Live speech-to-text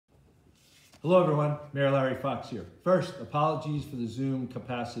Hello everyone, Mayor Larry Fox here. First, apologies for the Zoom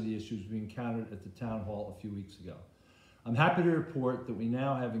capacity issues we encountered at the Town Hall a few weeks ago. I'm happy to report that we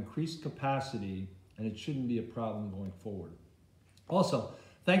now have increased capacity and it shouldn't be a problem going forward. Also,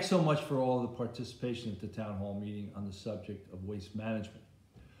 thanks so much for all the participation at the Town Hall meeting on the subject of waste management.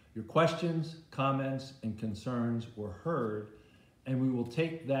 Your questions, comments, and concerns were heard, and we will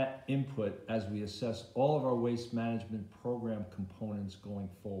take that input as we assess all of our waste management program components going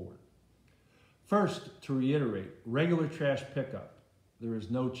forward. First, to reiterate, regular trash pickup, there is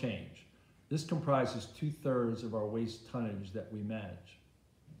no change. This comprises 2/3 of our waste tonnage that we manage.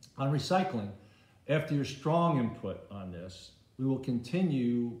 On recycling, after your strong input on this, we will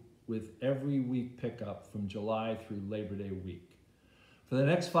continue with every week pickup from July through Labor Day week. For the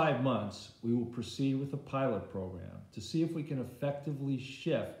next 5 months, we will proceed with a pilot program to see if we can effectively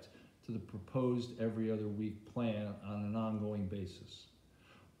shift to the proposed every other week plan on an ongoing basis.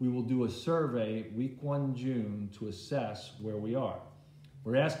 We will do a survey week 1 June to assess where we are.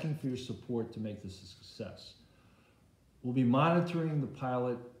 We're asking for your support to make this a success. We'll be monitoring the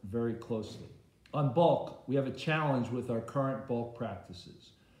pilot very closely. On bulk, we have a challenge with our current bulk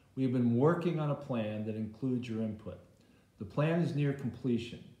practices. We have been working on a plan that includes your input. The plan is near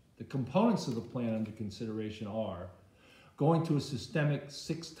completion. The components of the plan under consideration are going to a systemic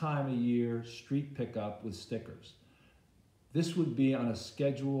 6-time-a-year street pickup with stickers. This would be on a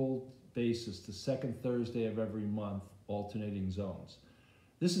scheduled basis the second Thursday of every month, alternating zones.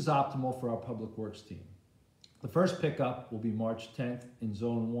 This is optimal for our Public Works team. The first pickup will be March 10th in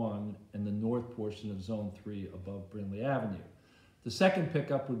Zone 1 and the north portion of Zone 3 above Brindley Avenue. The second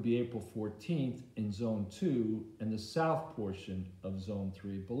pickup would be April 14th in Zone 2 and the south portion of Zone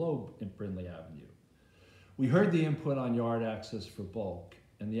 3 below Brindley Avenue. We heard the input on yard access for bulk,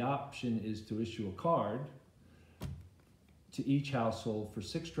 and the option is to issue a card to each household for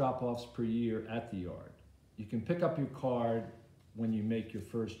 6 drop-offs per year at the yard. You can pick up your card when you make your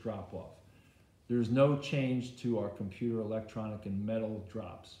first drop-off. There is no change to our computer, electronic, and metal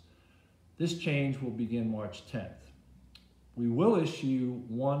drops. This change will begin March 10th. We will issue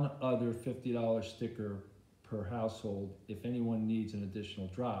one other $50 sticker per household if anyone needs an additional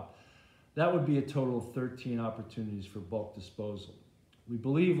drop. That would be a total of 13 opportunities for bulk disposal. We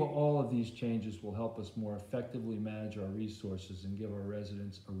believe all of these changes will help us more effectively manage our resources and give our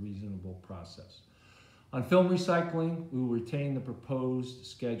residents a reasonable process. On film recycling, we will retain the proposed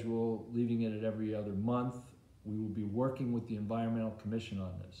schedule, leaving it at every other month. We will be working with the Environmental Commission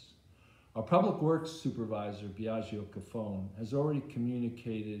on this. Our Public Works Supervisor, Biagio Cafone, has already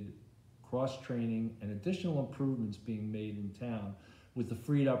communicated cross-training and additional improvements being made in town with the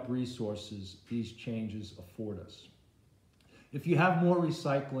freed up resources these changes afford us. If you have more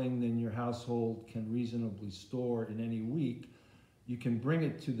recycling than your household can reasonably store in any week, you can bring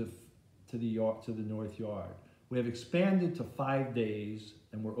it to the north yard. We have expanded to 5 days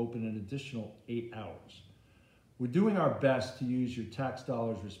and we're open an additional 8 hours. We're doing our best to use your tax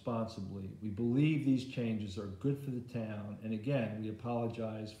dollars responsibly. We believe these changes are good for the town, and again, we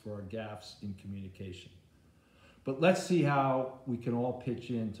apologize for our gaffes in communication. But let's see how we can all pitch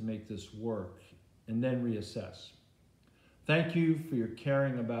in to make this work and then reassess. Thank you for your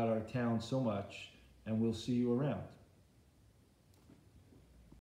caring about our town so much, and we'll see you around.